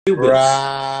qubits.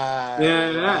 Right,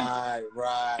 Yeah.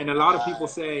 right, And a lot of people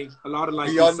say, a lot of like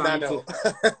these beyond nano.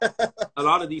 scientists, a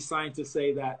lot of these scientists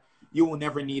say that you will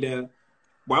never need a,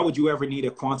 why would you ever need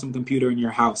a quantum computer in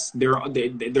your house? They're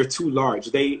too large.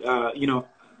 You know,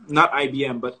 not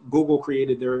IBM, but Google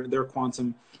created their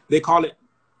quantum. They call it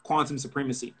quantum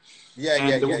supremacy. Yeah,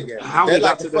 yeah, And yeah, yeah. how They're they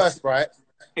like got the to this, first, right?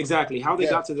 exactly, how they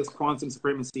Yeah. got to this quantum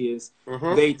supremacy is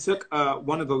Mm-hmm. they took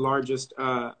one of the largest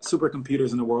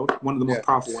supercomputers in the world, one of the most Yeah.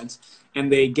 powerful ones,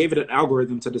 and they gave it an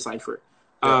algorithm to decipher it.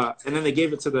 Yeah. And then they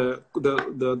gave it to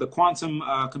the quantum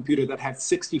computer that had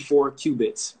 64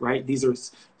 qubits, right? These are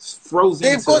frozen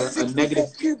They've to got a 64 negative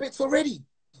qubits already.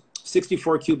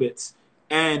 64 qubits.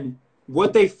 And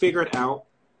what they figured out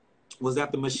was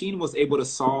that the machine was able to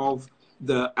solve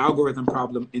the algorithm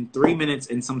problem in 3 minutes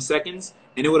and some seconds,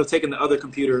 and it would have taken the other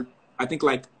computer, I think,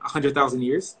 like 100,000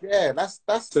 years. Yeah, that's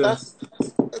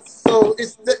so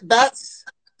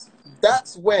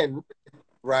that's when,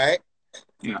 right?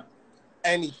 Yeah.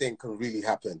 Anything can really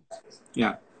happen.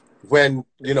 Yeah. When,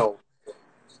 you know,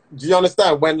 do you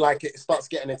understand when like it starts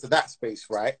getting into that space,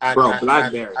 right? And, Bro,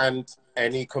 BlackBerry. And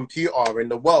any computer in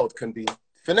the world can be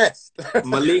finessed.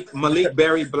 Maleek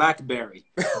Berry, BlackBerry.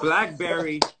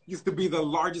 BlackBerry used to be the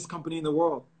largest company in the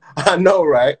world. I know,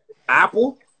 right?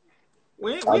 Apple,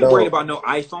 we ain't worried about no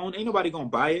iPhone. Ain't nobody gonna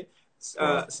buy it.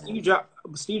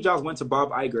 Steve Jobs went to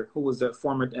Bob Iger, who was the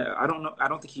former, I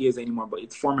don't think he is anymore, but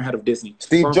it's former head of Disney.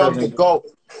 Steve Jobs, the GOAT.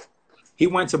 He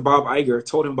went to Bob Iger,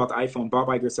 told him about the iPhone. Bob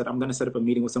Iger said, I'm going to set up a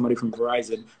meeting with somebody from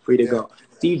Verizon for you to go.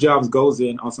 Steve Jobs goes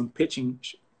in on some pitching,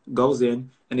 goes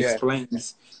in and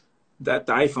explains that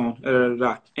the iPhone,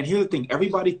 And here's the thing.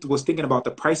 Everybody was thinking about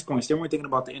the price points. They weren't thinking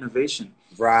about the innovation.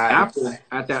 Right. Apple,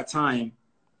 at that time,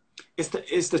 it's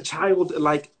the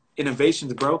childlike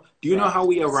innovations, bro. Do you know how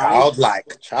we arrived?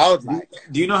 Childlike.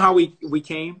 Do you know how we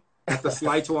came at the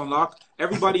slide to unlock?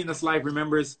 Everybody in this life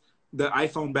remembers the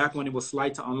iPhone back when it was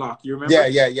slide to unlock. You remember?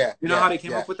 Yeah. You know how they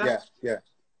came up with that? Yeah.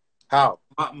 How?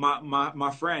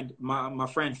 My friend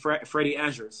Freddie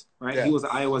Andrews, right? Yeah. He was an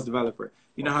iOS developer.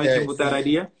 You know how he came up with that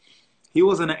idea? He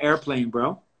was in an airplane,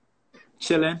 bro,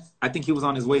 chilling. I think he was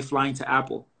on his way flying to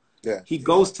Apple. Yeah. He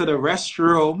goes to the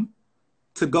restroom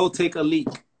to go take a leak.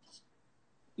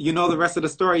 You know the rest of the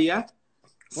story, yeah?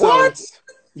 So, what?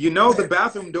 You know the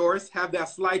bathroom doors have that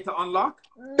slide to unlock?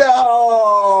 No.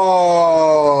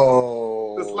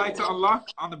 The slide to unlock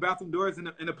on the bathroom doors in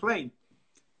a plane.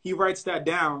 He writes that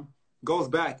down, goes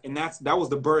back, and that was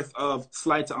the birth of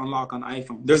slide to unlock on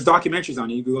iPhone. There's documentaries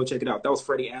on it. You can go check it out. That was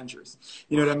Freddie Andrews.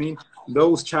 You know what I mean?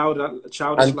 Those childish.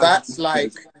 And that's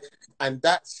like, and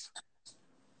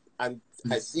I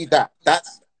see that.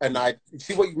 And I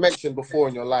see what you mentioned before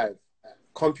in your live.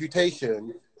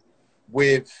 Computation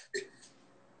with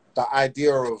the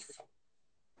idea of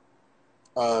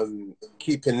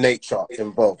keeping nature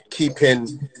involved,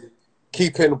 keeping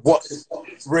what's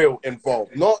real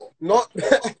involved, not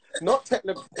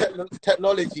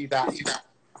technology that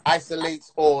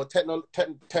isolates or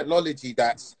technology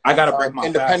that's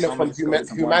independent from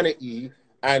humanity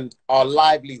and our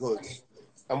livelihoods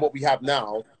and what we have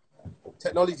now.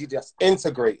 Technology just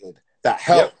integrated that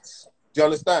helps. Do you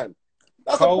understand?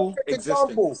 That's a perfect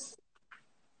example.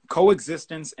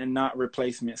 Coexistence and not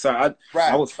replacement. So I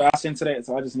was fasting today,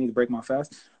 so I just need to break my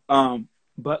fast.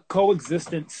 But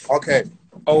coexistence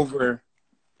over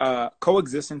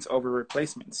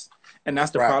replacements. And that's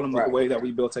the problem with the way that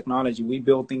we build technology. We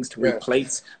build things to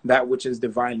replace that which is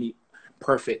divinely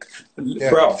perfect.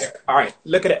 Bro, all right,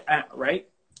 look at an ant, right?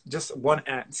 Just one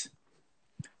ant.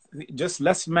 Just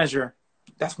let's measure.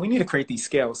 We need to create these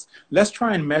scales. Let's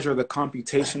try and measure the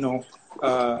computational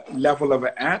level of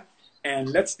an ant. And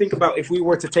let's think about if we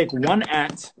were to take one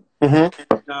ant,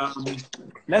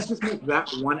 let's just make that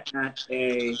one ant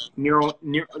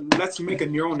let's make a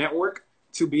neural network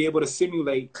to be able to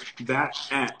simulate that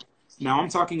ant. Now I'm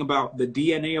talking about the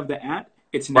DNA of the ant,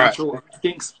 its natural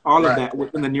instincts, all of that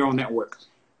within the neural network.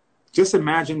 Just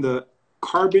imagine the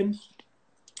carbon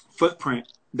footprint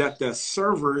that the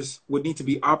servers would need to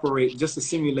be operate just to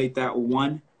simulate that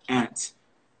one ant.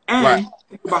 And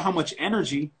think about how much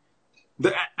energy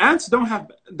the ants don't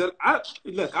have.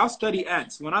 Look, I'll study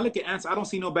ants. When I look at ants, I don't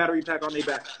see no battery pack on their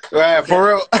back. Right, for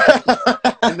real.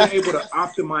 And they're able to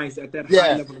optimize at that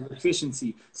high level of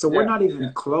efficiency. So we're not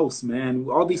even close, man.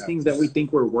 All these things that we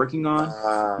think we're working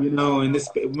on, you know, in this,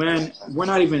 man, we're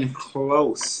not even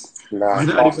close. We're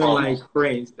not even like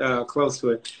close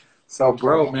to it. So,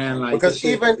 bro, man, like because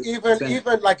even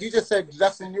like you just said,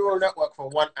 that's a neural network for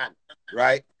one ant,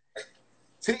 right?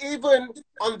 To even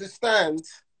understand,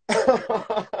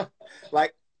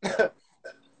 like,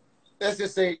 let's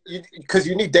just say, because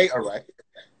you need data, right?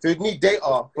 So you'd need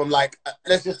data from like,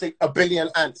 let's just say 1 billion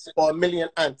ants or 1 million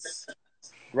ants,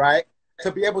 right?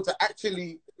 To be able to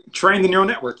actually train the neural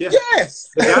network. Yeah. Yes.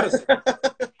 The data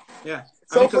set. Yeah.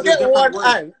 So forget one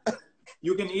ant.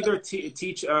 You can either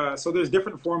teach. So there's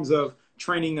different forms of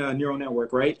training a neural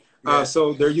network, right? Yeah.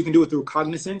 So there you can do it through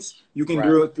cognizance. You can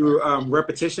do it through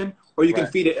repetition, or you can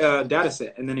feed it a data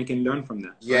set, and then it can learn from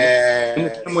that. Yeah. Right? In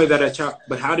the same way that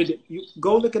but how did it? You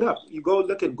go look it up. You go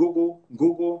look at Google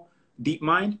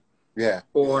DeepMind. Yeah.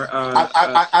 Or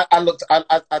I looked.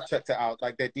 I checked it out.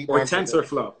 Like the DeepMind. Or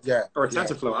TensorFlow. Yeah. Or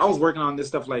TensorFlow. I was working on this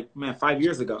stuff like 5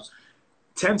 years ago.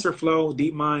 TensorFlow,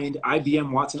 DeepMind,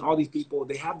 IBM, Watson, all these people,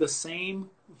 they have the same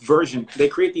version. They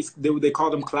create these, they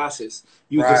call them classes.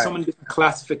 There's so many different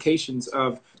classifications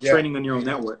of training a neural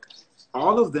network.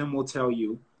 All of them will tell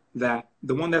you that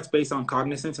the one that's based on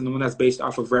cognizance and the one that's based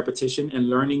off of repetition and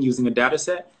learning using a data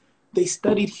set, they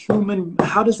studied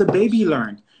how does a baby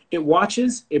learn? It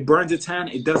watches, it burns its hand,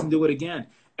 it doesn't do it again.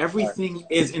 Everything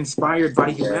is inspired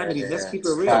by humanity. Let's keep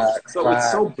it real. So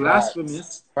it's so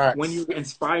blasphemous when you're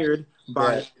inspired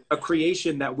by a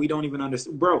creation that we don't even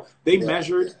understand. Bro, they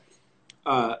measured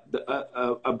a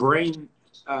brain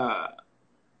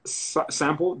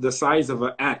sample the size of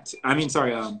a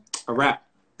rat.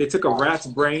 They took a rat's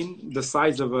brain the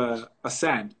size of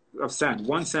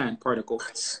one sand particle.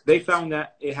 They found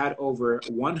that it had over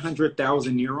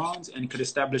 100,000 neurons and could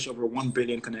establish over 1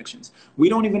 billion connections. We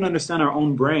don't even understand our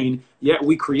own brain, yet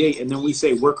we create, and then we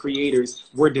say we're creators,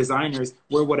 we're designers,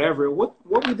 we're whatever. What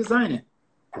we designing?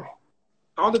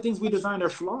 All the things we designed are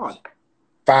flawed.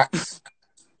 Facts.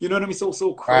 You know what I mean?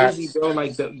 So crazy, bro.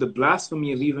 Like the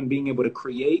blasphemy of even being able to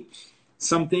create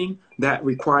something that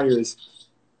requires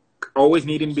always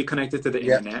needing to be connected to the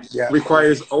internet,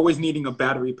 requires always needing a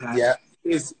battery pack,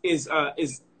 is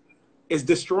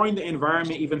destroying the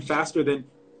environment even faster than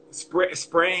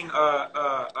spraying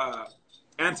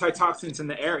antitoxins in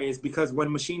the air is, because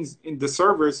when machines in the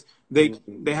servers, they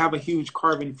have a huge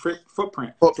carbon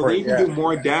footprint. So they even do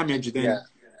more damage than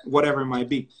whatever it might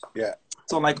be. Yeah.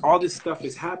 So like all this stuff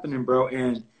is happening, bro,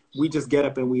 and we just get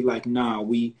up and we like, nah,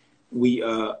 we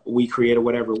create or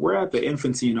whatever. We're at the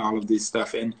infancy in all of this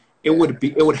stuff, and it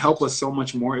would help us so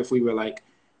much more if we were like,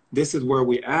 this is where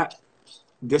we're at.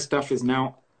 This stuff has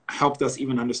now helped us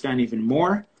even understand even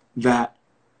more that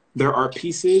there are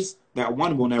pieces that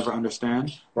one will never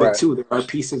understand, but two, there are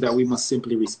pieces that we must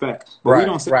simply respect. But we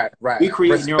don't say, we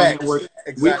create neural network,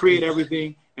 we create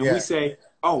everything, and we say,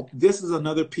 oh, this is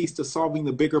another piece to solving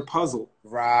the bigger puzzle.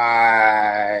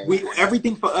 Right.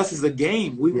 Everything for us is a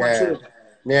game. We want to.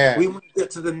 Yeah. We want to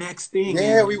get to the next thing.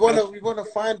 Yeah, we want to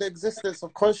find the existence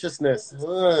of consciousness.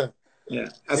 Yeah.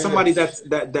 As somebody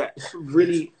that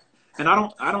really, and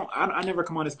I never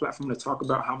come on this platform to talk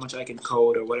about how much I can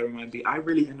code or whatever it might be. I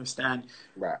really understand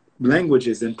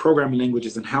languages and programming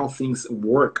languages and how things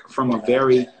work from a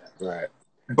very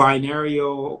binary.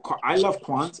 I love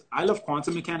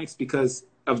quantum mechanics because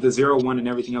of the 0, 1, and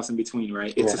everything else in between,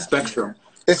 right? It's a spectrum.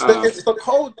 It's the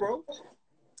code, bro.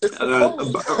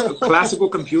 Classical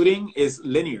computing is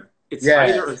linear. It's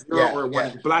either a 0 or 1.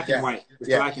 It's black and white. It's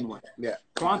black and white. Yeah.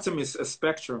 Quantum is a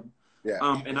spectrum.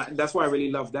 And that's why I really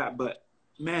love that. But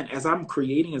man, as I'm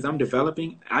creating, as I'm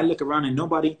developing, I look around and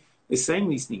nobody is saying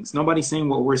these things. Nobody's saying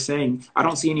what we're saying. I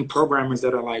don't see any programmers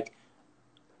that are like,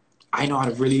 I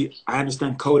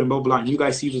understand code and blah, blah, and you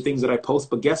guys see the things that I post,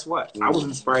 but guess what? I was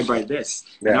inspired by this,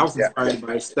 and I was inspired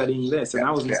by studying this, and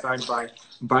I was inspired by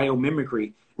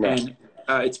biomimicry, and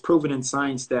it's proven in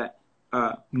science that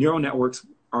neural networks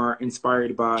are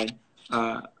inspired by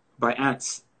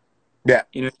ants. Yeah.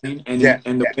 You know what I mean?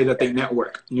 And the way that they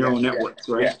network, neural networks,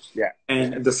 right?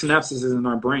 And the synapses in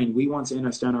our brain, we want to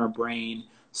understand our brain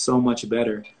so much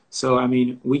better. So, I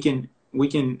mean, we can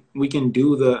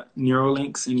do the neural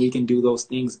links and we can do those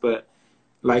things, but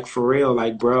like for real,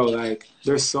 like bro, like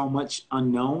there's so much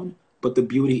unknown, but the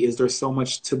beauty is there's so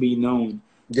much to be known.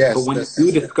 Yes. But when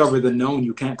you discover the known,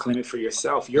 you can't claim it for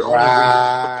yourself. You're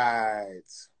only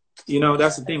you know,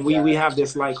 that's the thing. We have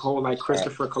this like whole like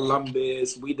Christopher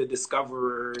Columbus, we the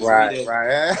discoverers,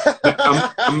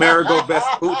 Amerigo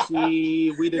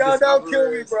Vespucci, we the discoverers. Don't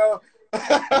kill me, bro.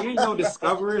 We ain't no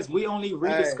discoverers. We only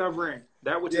rediscovering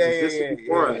that which existed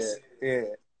before us.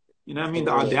 You know what I mean?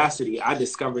 The audacity. I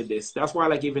discovered this. That's why,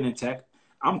 like, even in tech,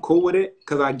 I'm cool with it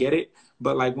because I get it.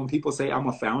 But like when people say I'm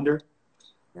a founder,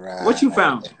 what you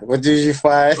found? What did you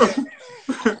find?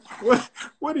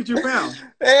 what did you find?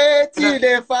 What you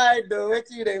didn't find, though.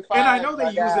 What you didn't find? And I know they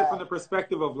use it from the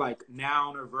perspective of like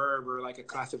noun or verb or like a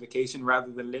classification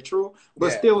rather than literal.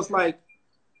 But still, it's like,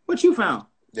 what you found?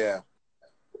 Yeah.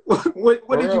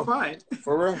 What did you find?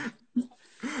 For real.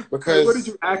 Because what did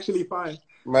you actually find?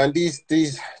 Man, there's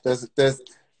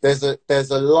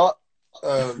a lot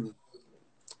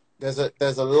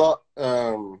there's a lot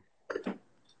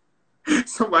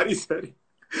Somebody said it.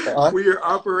 We are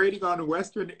operating on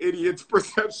Western idiots'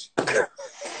 perception.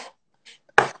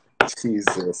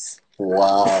 Jesus.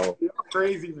 Wow. You're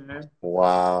crazy, man.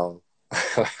 Wow.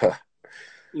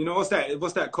 You know, what's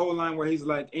that Cole line where he's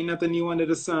like, ain't nothing new under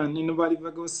the sun, ain't nobody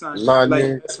fucking with sun. Nothing like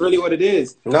new. That's really what it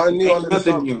is. Nothing new under the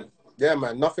sun. New. Yeah,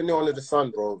 man, nothing new under the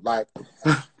sun, bro. Like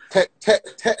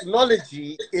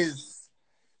technology is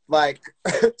like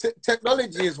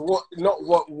technology is not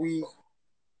what we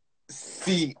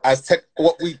see as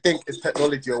what we think is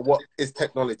technology or what is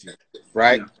technology,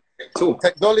 right? Yeah. Cool.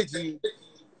 Technology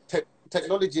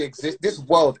exists. This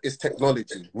world is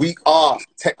technology. We are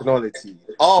technology.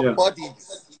 Our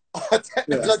bodies are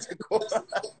technological. Do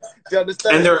you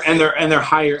understand? And they're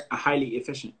highly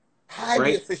efficient.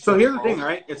 Highly efficient. So here's the thing,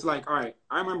 right? It's like, all right,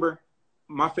 I remember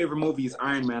my favorite movie is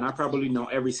Iron Man. I probably know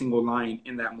every single line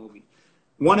in that movie.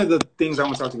 One of the things I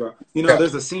want to talk about,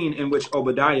 there's a scene in which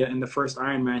Obadiah in the first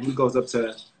Iron Man, he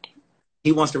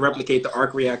wants to replicate the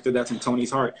arc reactor that's in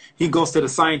Tony's heart. He goes to the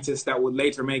scientist that would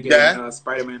later make it in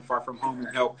Spider-Man Far From Home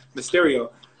and help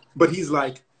Mysterio. But he's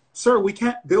like, sir, we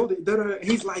can't build it.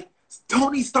 He's like,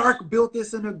 Tony Stark built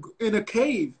this in a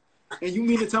cave. And you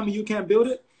mean to tell me you can't build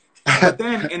it? But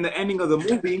then in the ending of the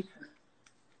movie,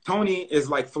 Tony is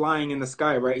like flying in the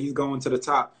sky, right? He's going to the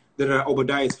top.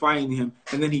 Obadiah is fighting him,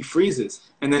 and then he freezes.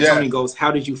 And then Tony goes,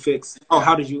 how did you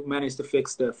manage to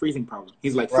fix the freezing problem?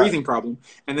 He's like, freezing problem.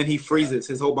 And then he freezes.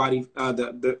 His whole body,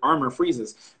 the armor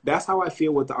freezes. That's how I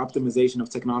feel with the optimization of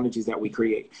technologies that we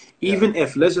create. Even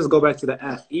if, let's just go back to the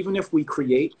app, even if we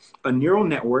create a neural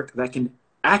network that can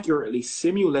accurately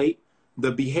simulate the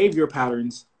behavior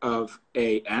patterns of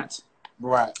a ant.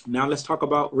 Right. Now let's talk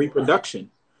about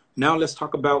reproduction. Now let's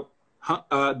talk about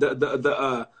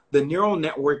the neural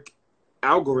network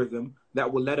algorithm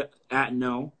that will let an ant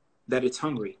know that it's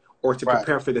hungry, or to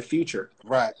prepare for the future,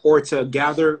 or to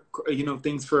gather,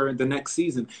 things for the next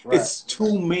season. It's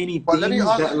too many things let me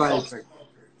ask that like.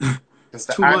 Does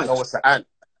the ant know it's the ant?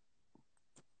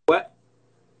 What?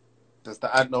 Does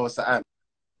the ant know it's the ant?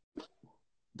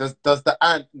 Does the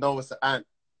ant know it's the ant?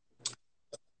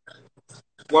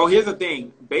 Well, here's the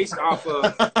thing. Based off of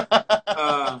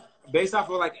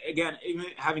like, again, even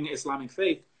having an Islamic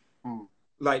faith,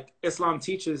 like Islam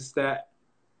teaches that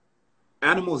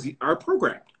animals are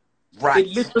programmed. Right.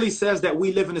 It literally says that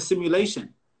we live in a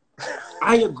simulation.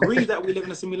 I agree that we live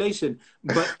in a simulation,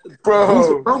 but who's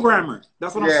the programmer?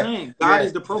 That's what I'm saying. God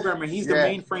is the programmer. He's the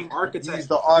mainframe architect. He's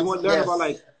the you want to learn about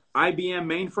like IBM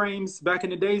mainframes back in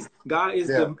the days? God is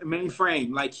the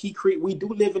mainframe. Like we do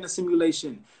live in a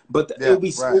simulation, but it would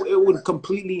be it would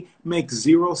completely make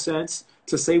zero sense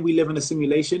to say we live in a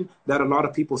simulation that a lot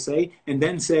of people say, and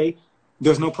then say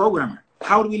there's no programmer.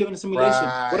 How do we live in a simulation?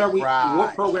 What are we?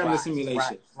 What program the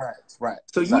simulation? Right.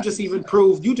 So you just even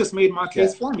proved. You just made my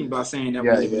case for me by saying that we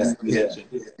live in a simulation.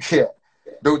 Yeah.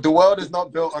 The world is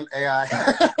not built on AI.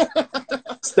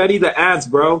 Study the ads,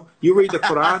 bro. You read the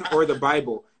Quran or the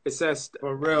Bible. It says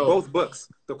for real. Both books,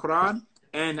 the Quran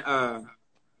and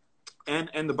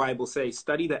the Bible say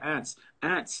study the ants.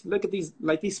 Ants. Look at these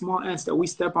small ants that we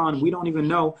step on. We don't even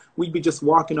know. We'd be just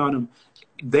walking on them.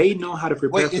 They know how to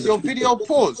prepare. Wait, is your video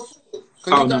paused?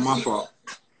 Oh no, my fault.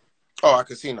 Oh, I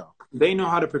can see now. They know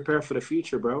how to prepare for the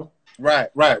future, bro. Right.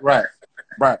 You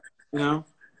know?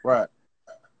 Right.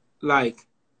 Like,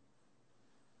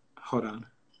 hold on.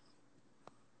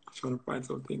 I'm trying to find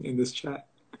something in this chat.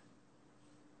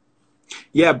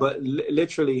 Yeah, but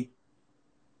literally.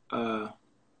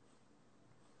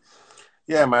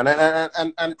 Yeah, man, and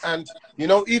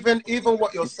even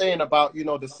what you're saying about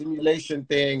the simulation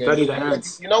thing, and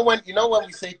when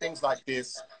we say things like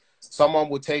this, someone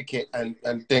will take it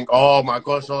and think, oh my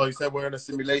gosh, you said we're in a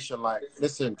simulation. Like,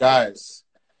 listen, guys,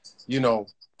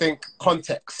 think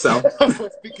context. So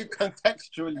speaking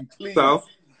contextually, please. So,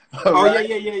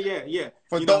 yeah.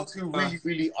 For those who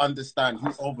really understand,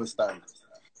 who overstand.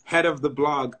 Head of the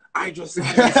blog, Iddris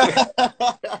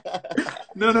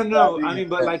No. I mean,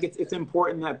 but like it's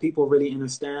important that people really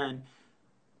understand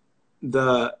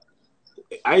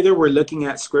either we're looking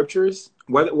at scriptures,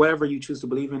 whatever you choose to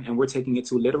believe in, and we're taking it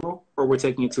too literal, or we're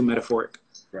taking it too metaphoric.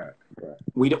 Right.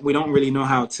 We don't really know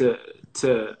how to.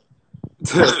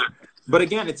 But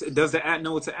again, does the ant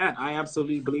know it's an ant? I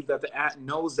absolutely believe that the ant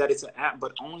knows that it's an ant,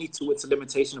 but only to its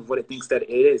limitation of what it thinks that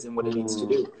it is and what it needs to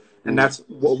do. And that's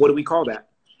what do we call that?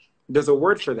 There's a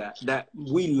word for that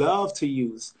we love to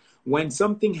use. When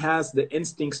something has the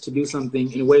instincts to do something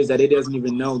in ways that it doesn't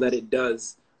even know that it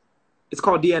does, it's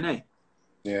called DNA.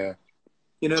 Yeah.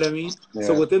 You know what I mean? Yeah.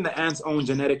 So within the ant's own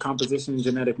genetic composition and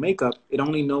genetic makeup, it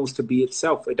only knows to be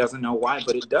itself. It doesn't know why,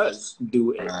 but it does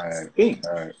do its thing.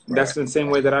 That's the same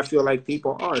way that I feel like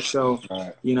people are. So,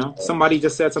 you know, somebody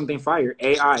just said something fire.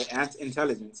 AI, ant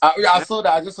intelligence. I saw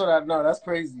that. I just saw that. No, that's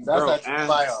crazy. That's actually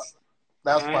fire.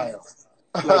 That's fire.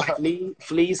 Like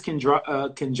fleas can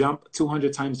jump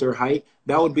 200 times their height.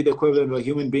 That would be the equivalent of a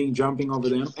human being jumping over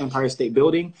the Empire State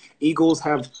Building. Eagles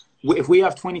have, if we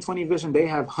have 20/20 vision, they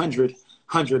have 100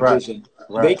 vision.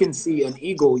 They can see an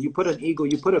eagle.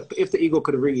 If the eagle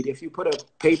could read, if you put a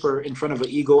paper in front of an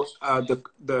eagle,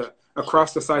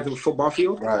 across the size of a football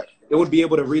field, it would be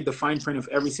able to read the fine print of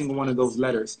every single one of those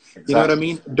letters. Exactly. You know what I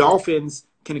mean? Dolphins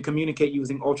can communicate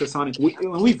using ultrasonic.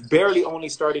 We've barely only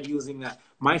started using that.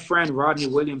 My friend Rodney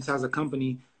Williams has a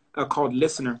company called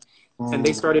Listener, and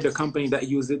they started a company that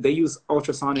use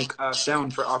ultrasonic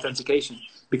sound for authentication,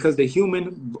 because the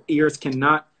human ears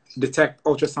cannot detect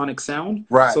ultrasonic sound.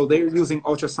 So they're using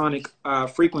ultrasonic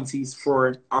frequencies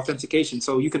for authentication.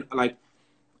 So you can like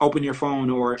open your phone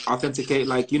or authenticate,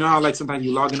 like, you know how like sometimes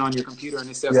you log in on your computer and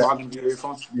it says log in via your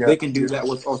phone? They can do that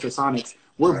with ultrasonics.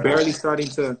 We're barely starting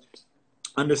to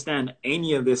understand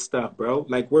any of this stuff, bro.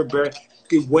 Like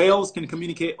whales can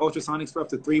communicate ultrasonics for up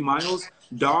to 3 miles.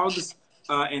 Dogs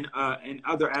and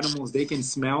other animals, they can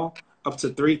smell up to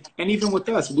 3. And even with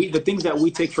us, the things that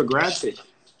we take for granted,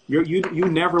 you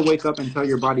never wake up and tell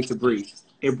your body to breathe.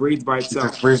 It breathes by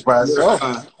itself. It breathes by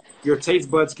itself. Your taste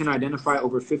buds can identify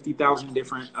over 50,000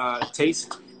 different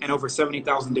tastes and over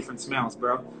 70,000 different smells,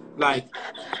 bro. Like,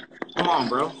 come on,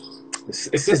 bro. It's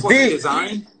deep.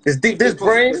 It's deep. This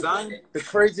brain, the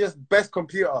craziest, best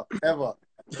computer ever.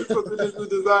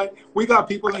 We got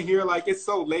people in here, like, it's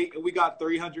so late, and we got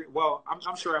 300. Well,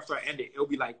 I'm sure after I end it, it'll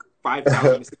be like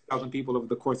 5,000 to 6,000 people over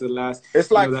the course of the last. It's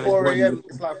like 4 a.m.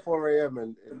 It's like 4 a.m.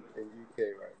 in UK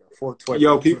right now. 4:20.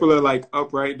 Yo, people are like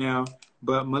up right now.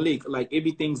 But Maleek, like, it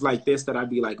be things like this that I'd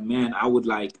be like, man, I would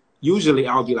like. Usually,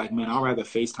 I'll be like, man, I'd rather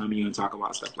FaceTime you and talk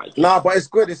about stuff like that. Nah, but it's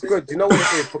good. It's good. Do you know what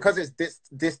it is? Because it's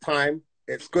this time.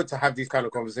 It's good to have these kind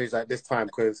of conversations at this time,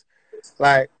 because,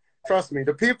 like, trust me,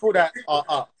 the people that are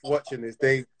up watching this,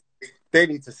 they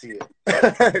need to see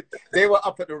it. They were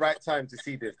up at the right time to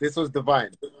see this. This was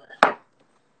divine.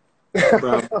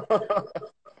 Bro.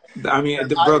 I mean,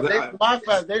 my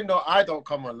fans, they know I don't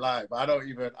come on live. I don't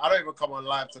even come on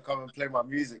live to come and play my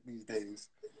music these days.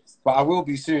 But I will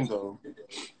be soon, though.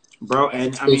 Bro,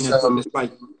 and I mean, it's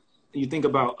like, you think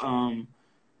about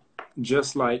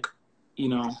just like, you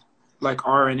know, like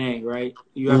RNA, right?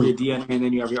 You have your DNA and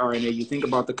then you have your RNA. You think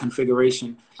about the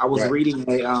configuration. I was reading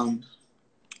a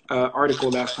article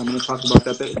last time, and it talked about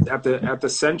that at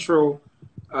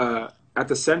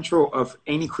the central of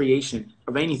any creation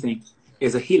of anything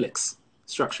is a helix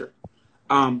structure.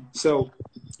 So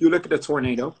you look at a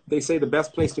tornado. They say the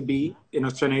best place to be in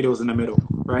a tornado is in the middle,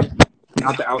 right?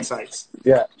 Not the outsides.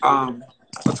 Yeah. A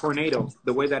tornado,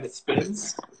 the way that it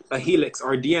spins, a helix,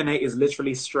 our DNA is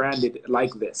literally stranded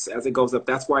like this as it goes up.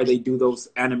 That's why they do those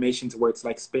animations where it's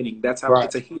like spinning. That's how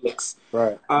it's a helix.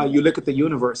 Right. You look at the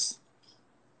universe.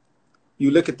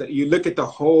 You look at the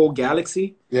whole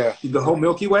galaxy. Yeah. The whole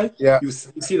Milky Way. Yeah. You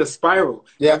see the spiral.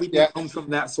 Yeah. Everything comes from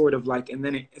that sort of like, and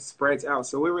then it spreads out.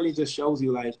 So it really just shows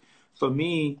you, like, for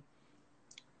me,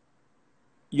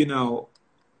 you know,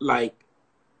 like,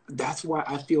 that's why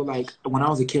I feel like when I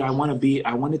was a kid, I wanted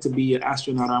to be an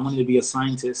astronaut. I wanted to be a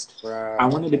scientist. Right. I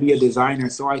wanted to be a designer,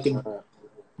 so I can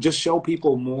just show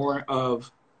people more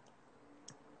of.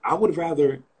 I would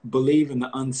rather believe in the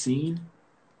unseen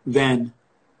than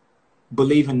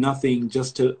believe in nothing,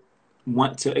 just to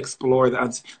want to explore the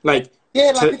unseen. Like,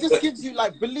 yeah, like, it just gives you,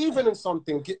 like, believing in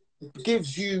something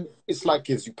gives you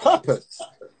purpose.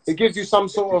 It gives you some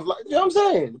sort of, like, you know what I'm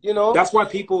saying? You know? That's why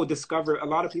people discover, a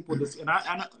lot of people, and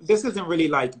this isn't really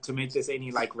like to make this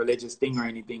any like religious thing or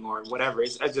anything or whatever.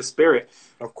 It's just spirit.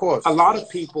 Of course. A lot of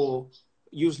people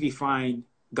usually find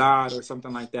God or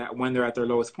something like that when they're at their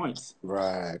lowest points.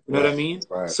 Right. You know what I mean?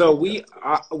 Right. So we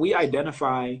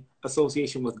identify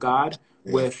association with God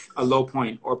with a low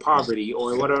point or poverty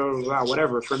or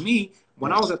whatever. For me,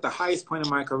 when I was at the highest point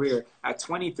of my career at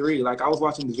 23, like, I was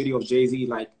watching the video of Jay-Z.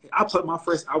 Like, I put my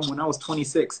first album when I was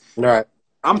 26. Right.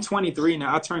 I'm 23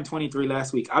 now. I turned 23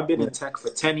 last week. I've been in tech for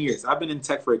 10 years. I've been in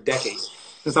tech for a decade,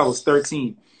 since I was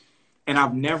 13. And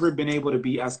I've never been able to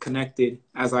be as connected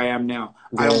as I am now.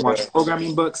 I don't watch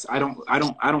programming books. I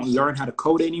don't learn how to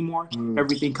code anymore.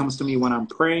 Everything comes to me when I'm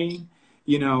praying.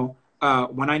 You know,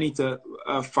 when I need to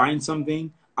find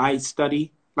something, I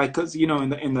study. Like, cause, you know,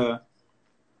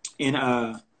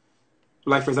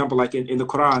 like, for example, like in the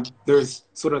Quran, there's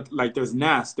sort of like, there's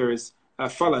Nas, there's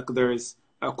Falak, there's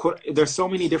there's so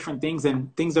many different things,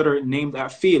 and things that are named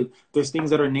after field. There's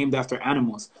things that are named after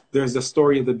animals. There's the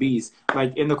story of the bees.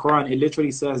 Like in the Quran, it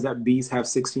literally says that bees have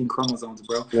 16 chromosomes,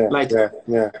 bro.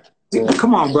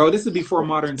 Come on, bro. This is before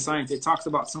modern science. It talks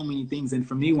about so many things. And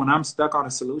for me, when I'm stuck on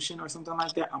a solution or something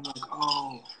like that, I'm like,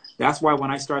 oh, that's why when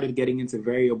I started getting into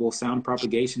variable sound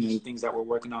propagation and the things that we're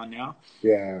working on now,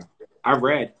 I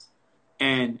read.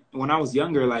 And when I was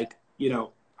younger, like,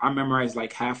 I memorized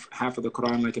like half of the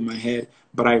Quran like in my head,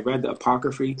 but I read the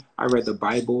Apocryphy, I read the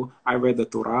Bible, I read the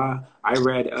Torah, I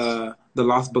read the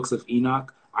Lost Books of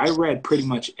Enoch. I read pretty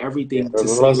much everything to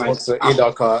see like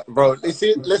Enoch, bro.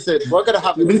 Listen, we're gonna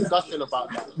have a discussion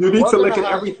about that. You need to look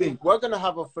at everything. We're gonna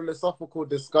have a philosophical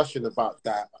discussion about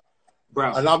that,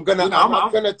 bro. And I'm gonna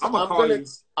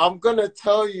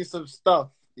tell you some stuff.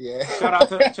 Yeah. Shout out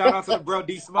to the bro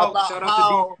D Smoke. Shout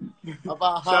out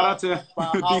to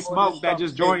D Smoke that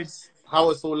just joined. How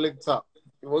it's all linked up.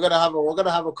 We're gonna have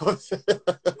a conversation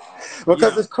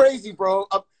because it's crazy, bro.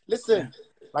 Listen,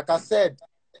 like I said,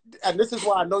 and this is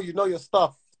why I know you know your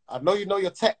stuff. I know you know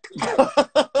your tech.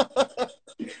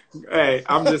 Hey,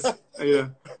 I'm just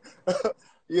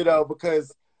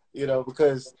because and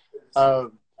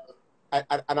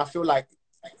I feel like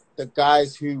the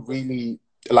guys who really,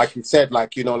 like you said,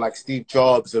 like, like Steve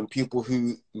Jobs and people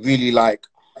who really like,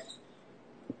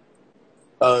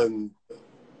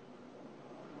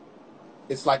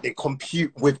 it's like they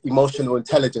compute with emotional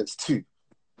intelligence too.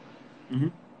 Mm-hmm.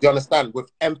 You understand? With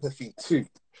empathy too,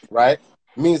 right?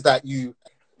 Means that you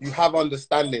have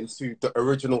understanding to the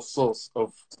original source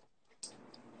of,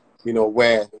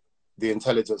 where the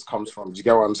intelligence comes from. Do you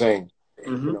get what I'm saying?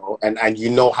 Mm-hmm. And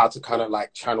you know how to kind of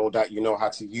like channel that, how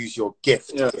to use your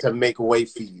gift to make a way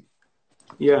for you.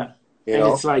 Yeah.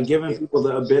 It's like giving people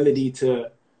the ability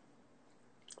to,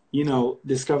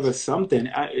 discover something.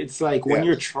 It's like when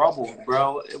you're troubled,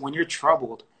 bro,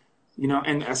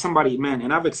 and as somebody, man,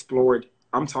 and I've explored,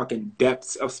 I'm talking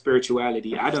depths of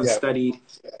spirituality. I done studied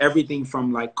everything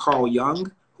from like Carl Jung,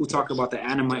 who talked about the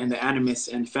anima and the animus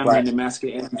and feminine and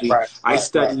masculine energy. I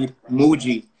studied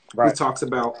Muji, who talks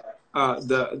about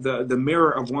the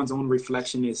mirror of one's own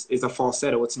reflection is a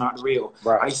falsetto. It's not real.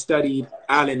 I studied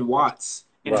Alan Watts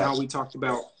and how we talked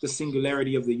about the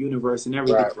singularity of the universe and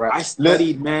everything. I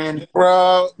studied, man,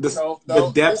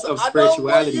 the depths of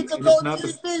spirituality. And it's not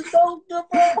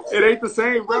it ain't the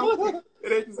same, bro.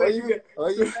 It ain't the same.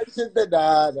 You mentioned the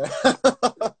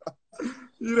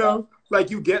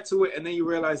like you get to it and then you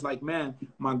realize, like, man,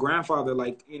 my grandfather,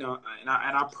 like, and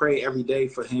I pray every day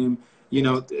for him.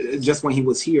 Just when he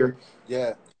was here,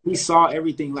 he saw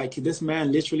everything. Like, this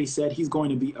man literally said he's going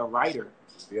to be a writer.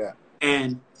 Yeah.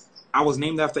 And I was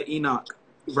named after Enoch.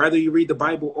 Whether you read the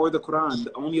Bible or the Quran,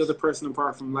 the only other person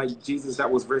apart from like Jesus that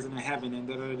was risen in heaven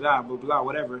and blah blah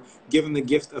whatever, given the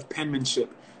gift of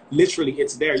penmanship. Literally,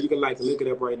 it's there. You can like look it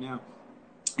up right now.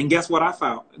 And guess what I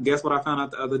found? Guess what I found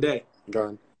out the other day? Go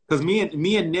on. Because me and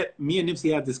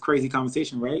Nipsey had this crazy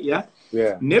conversation, right? Yeah.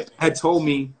 Yeah. Nip had told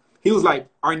me, he was like,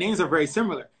 our names are very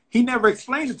similar. He never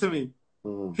explained it to me.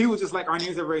 Mm. He was just like, our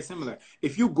names are very similar.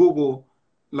 If you Google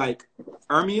like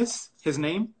Hermes, his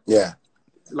name,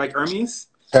 like Hermes,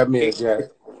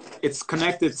 it's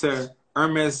connected to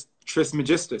Hermes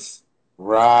Trismegistus,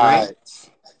 right?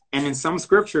 And in some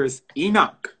scriptures,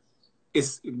 Enoch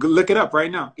look it up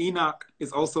right now. Enoch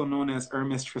is also known as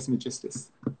Hermes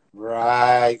Trismegistus,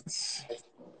 right?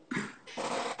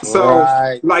 So,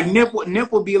 like Nip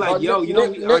would be like, "Yo,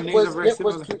 our names are very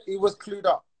similar." He was clued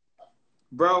up,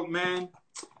 bro. Man,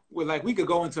 we could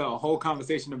go into a whole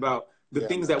conversation about the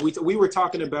things that we were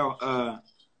talking about.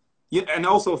 And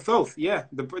also Thoth. Yeah,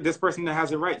 this person that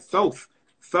has it right, Thoth.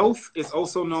 Thoth is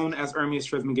also known as Hermes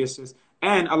Trismegistus,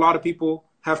 and a lot of people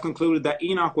have concluded that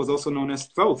Enoch was also known as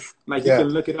Thoth. Like you can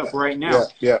look it up right now.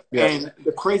 Yeah. And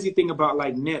the crazy thing about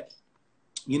like Nip,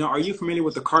 are you familiar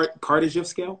with the Kardashev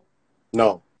scale?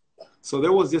 No. So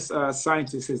there was this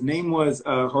scientist. His name was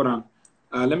hold on.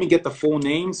 Let me get the full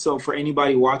name so for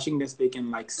anybody watching this they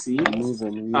can like see.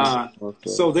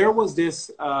 So there was this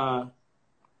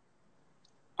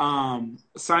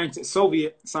scientist,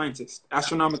 Soviet scientist,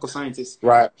 astronomical scientist.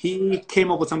 Right. He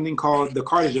came up with something called the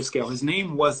Kardashev scale. His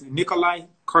name was Nikolai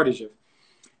Kardashev.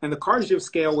 And the Kardashev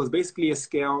scale was basically a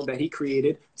scale that he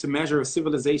created to measure a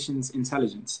civilization's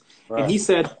intelligence. Right. And he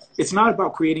said, it's not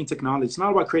about creating technology. It's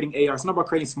not about creating AR. It's not about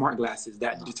creating smart glasses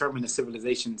that determine a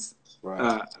civilization's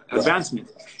advancement.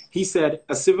 He said,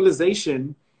 a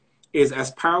civilization is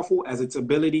as powerful as its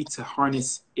ability to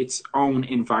harness its own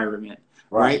environment.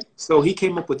 Right. So he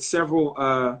came up with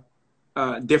several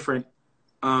different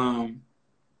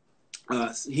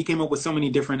he came up with so many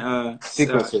different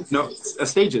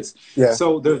stages. Yeah.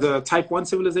 So there's the type 1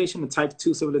 civilization, the type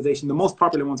 2 civilization. The most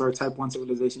popular ones are type 1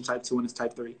 civilization, type 2, and it's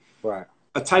type 3. Right.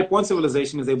 A type 1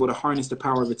 civilization is able to harness the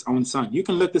power of its own sun. You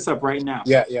can look this up right now.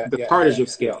 The Kardashev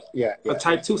scale. A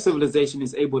type 2 civilization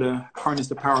is able to harness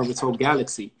the power of its whole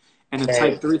galaxy. And a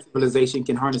type 3 civilization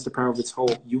can harness the power of its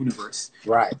whole universe.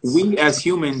 Right. We as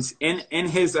humans, in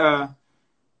his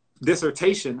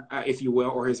dissertation, if you will,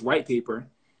 or his white paper,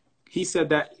 he said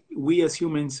that we as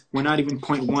humans, we're not even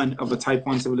 0.1 of a type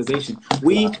 1 civilization.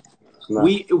 When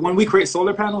we create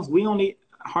solar panels, we only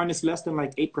harness less than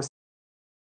like 8%